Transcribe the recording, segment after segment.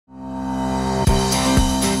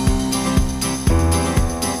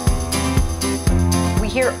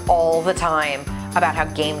all the time about how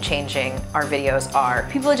game-changing our videos are.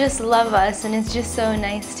 People just love us, and it's just so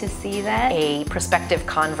nice to see that. A prospective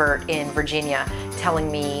convert in Virginia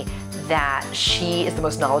telling me that she is the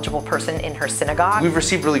most knowledgeable person in her synagogue. We've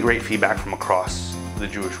received really great feedback from across the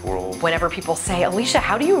Jewish world. Whenever people say, Alicia,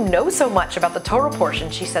 how do you know so much about the Torah portion?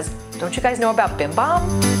 She says, don't you guys know about BimBam?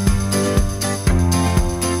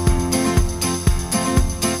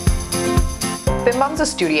 BimBam's a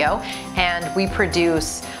studio, and we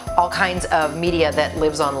produce all kinds of media that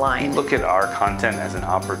lives online. We look at our content as an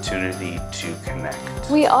opportunity to connect.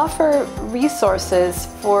 We offer resources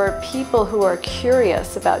for people who are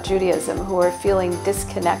curious about Judaism, who are feeling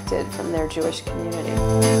disconnected from their Jewish community.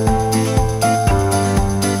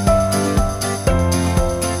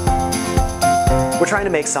 We're trying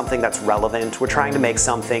to make something that's relevant. We're trying to make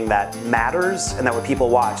something that matters, and that when people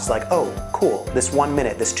watch, it's like, oh, cool, this 1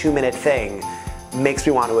 minute, this 2 minute thing makes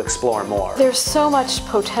me want to explore more. There's so much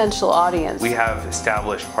potential audience. We have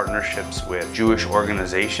established partnerships with Jewish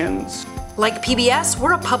organizations. Like PBS,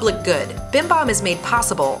 we're a public good. BimBam is made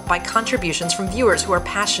possible by contributions from viewers who are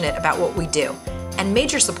passionate about what we do, and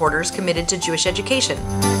major supporters committed to Jewish education.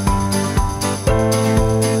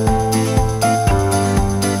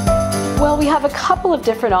 Well, we have a couple of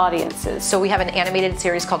different audiences. So we have an animated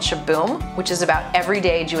series called Shaboom, which is about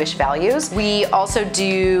everyday Jewish values. We also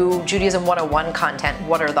do Judaism 101 content.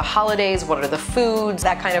 What are the holidays? What are the foods?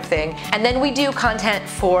 That kind of thing. And then we do content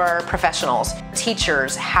for professionals,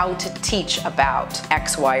 teachers, how to teach about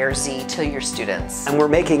X, Y, or Z to your students. And we're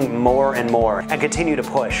making more and more and continue to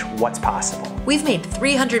push what's possible. We've made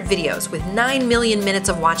 300 videos with 9 million minutes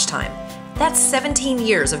of watch time. That's 17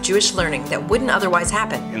 years of Jewish learning that wouldn't otherwise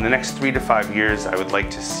happen. In the next 3 to 5 years, I would like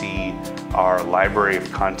to see our library of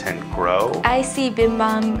content grow. I see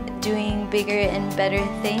BimBam doing bigger and better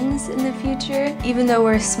things in the future. Even though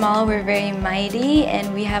we're small, we're very mighty,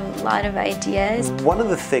 and we have a lot of ideas. One of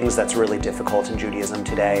the things that's really difficult in Judaism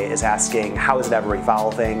today is asking, how is it ever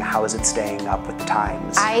evolving? How is it staying up with the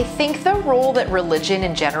times? I think the role that religion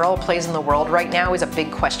in general plays in the world right now is a big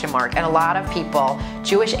question mark, and a lot of people,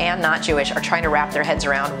 Jewish and not Jewish, are trying to wrap their heads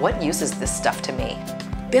around, what use is this stuff to me?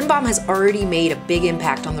 BimBam has already made a big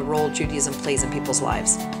impact on the role Judaism plays in people's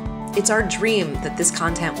lives. It's our dream that this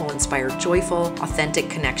content will inspire joyful, authentic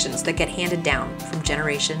connections that get handed down from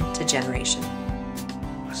generation to generation.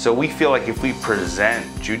 So we feel like if we present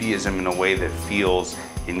Judaism in a way that feels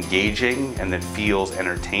engaging and that feels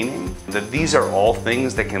entertaining, that these are all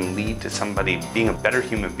things that can lead to somebody being a better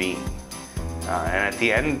human being. And at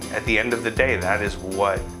the end of the day, that is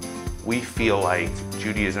what we feel like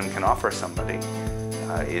Judaism can offer somebody.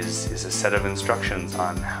 Is a set of instructions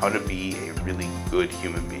on how to be a really good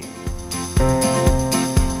human being.